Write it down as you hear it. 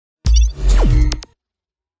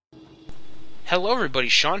Hello everybody,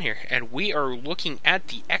 Sean here, and we are looking at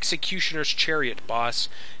the Executioner's Chariot boss.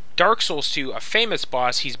 Dark Souls 2, a famous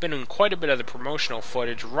boss. He's been in quite a bit of the promotional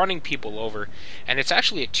footage, running people over, and it's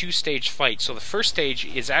actually a two-stage fight. So the first stage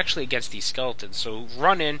is actually against these skeletons. So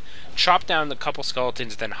run in, chop down the couple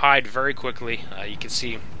skeletons, then hide very quickly. You can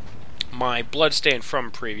see my bloodstain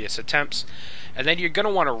from previous attempts. And then you're going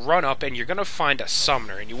to want to run up and you're going to find a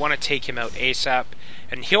summoner, and you want to take him out ASAP.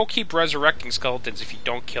 And he'll keep resurrecting skeletons if you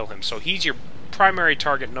don't kill him. So he's your primary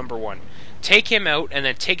target number one. Take him out and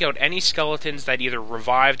then take out any skeletons that either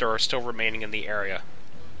revived or are still remaining in the area.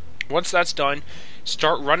 Once that's done,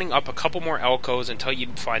 start running up a couple more alcoves until you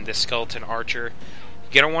find this skeleton archer.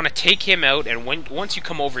 You're going to want to take him out, and once you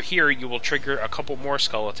come over here, you will trigger a couple more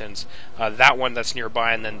skeletons. That one that's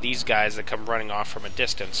nearby, and then these guys that come running off from a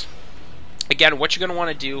distance. Again, what you're going to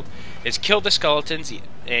want to do is kill the skeletons,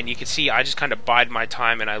 and you can see I just kind of bide my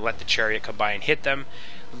time and I let the chariot come by and hit them.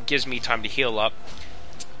 It gives me time to heal up.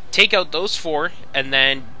 Take out those four, and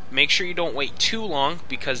then make sure you don't wait too long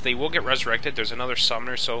because they will get resurrected. There's another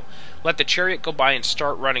summoner, so let the chariot go by and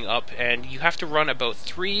start running up, and you have to run about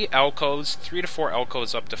 3 to 4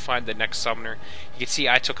 alcoves up to find the next summoner. You can see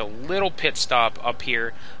I took a little pit stop up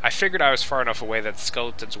here. I figured I was far enough away that the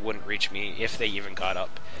skeletons wouldn't reach me if they even got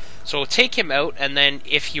up. So take him out, and then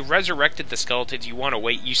if he resurrected the skeletons, you want to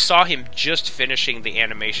wait. You saw him just finishing the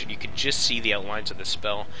animation. You could just see the outlines of the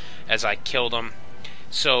spell as I killed him.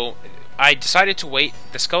 So I decided to wait.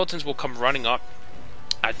 The skeletons will come running up.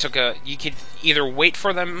 You could either wait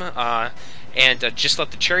for them and just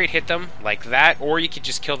let the chariot hit them like that, or you could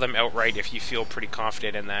just kill them outright if you feel pretty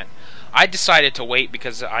confident in that. I decided to wait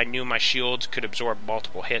because I knew my shield could absorb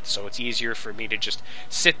multiple hits, so it's easier for me to just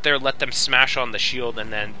sit there, let them smash on the shield,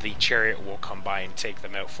 and then the chariot will come by and take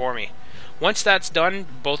them out for me. Once that's done,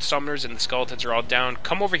 both summoners and the skeletons are all down.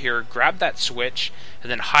 Come over here, grab that switch,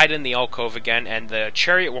 and then hide in the alcove again, and the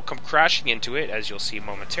chariot will come crashing into it, as you'll see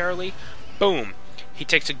momentarily. Boom! He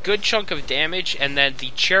takes a good chunk of damage, and then the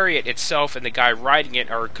chariot itself and the guy riding it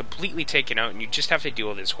are completely taken out, and you just have to deal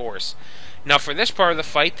with his horse. Now for this part of the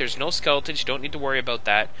fight, there's no skeletons, you don't need to worry about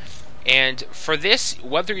that. And for this,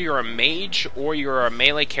 whether you're a mage or you're a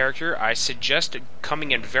melee character, I suggest coming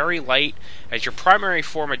in very light, as your primary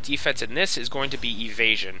form of defense in this is going to be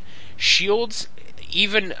evasion. Shields,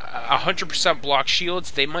 even 100% block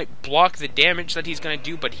shields, they might block the damage that he's going to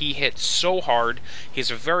do, but he hits so hard, he's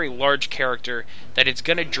a very large character, that it's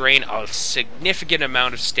going to drain a significant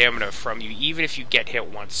amount of stamina from you, even if you get hit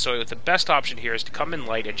once. So the best option here is to come in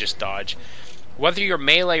light and just dodge. Whether you're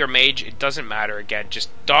melee or mage, it doesn't matter. Again, just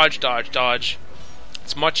dodge, dodge, dodge.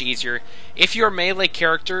 It's much easier. If you're a melee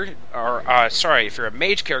character, or if you're a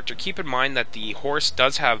mage character, keep in mind that the horse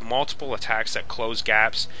does have multiple attacks that close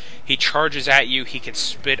gaps. He charges at you, he can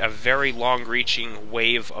spit a very long-reaching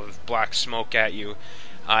wave of black smoke at you,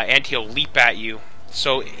 and he'll leap at you.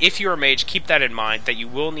 So if you're a mage, keep that in mind, that you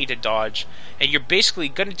will need to dodge, and you're basically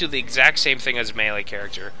going to do the exact same thing as a melee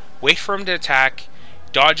character. Wait for him to attack,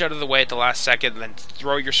 dodge out of the way at the last second, and then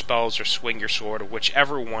throw your spells or swing your sword, or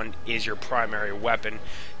whichever one is your primary weapon.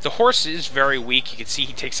 The horse is very weak. You can see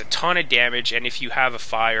he takes a ton of damage, and if you have a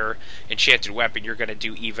fire enchanted weapon, you're going to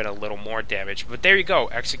do even a little more damage. But there you go,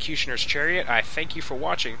 Executioner's Chariot. I thank you for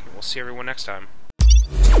watching, and we'll see everyone next time.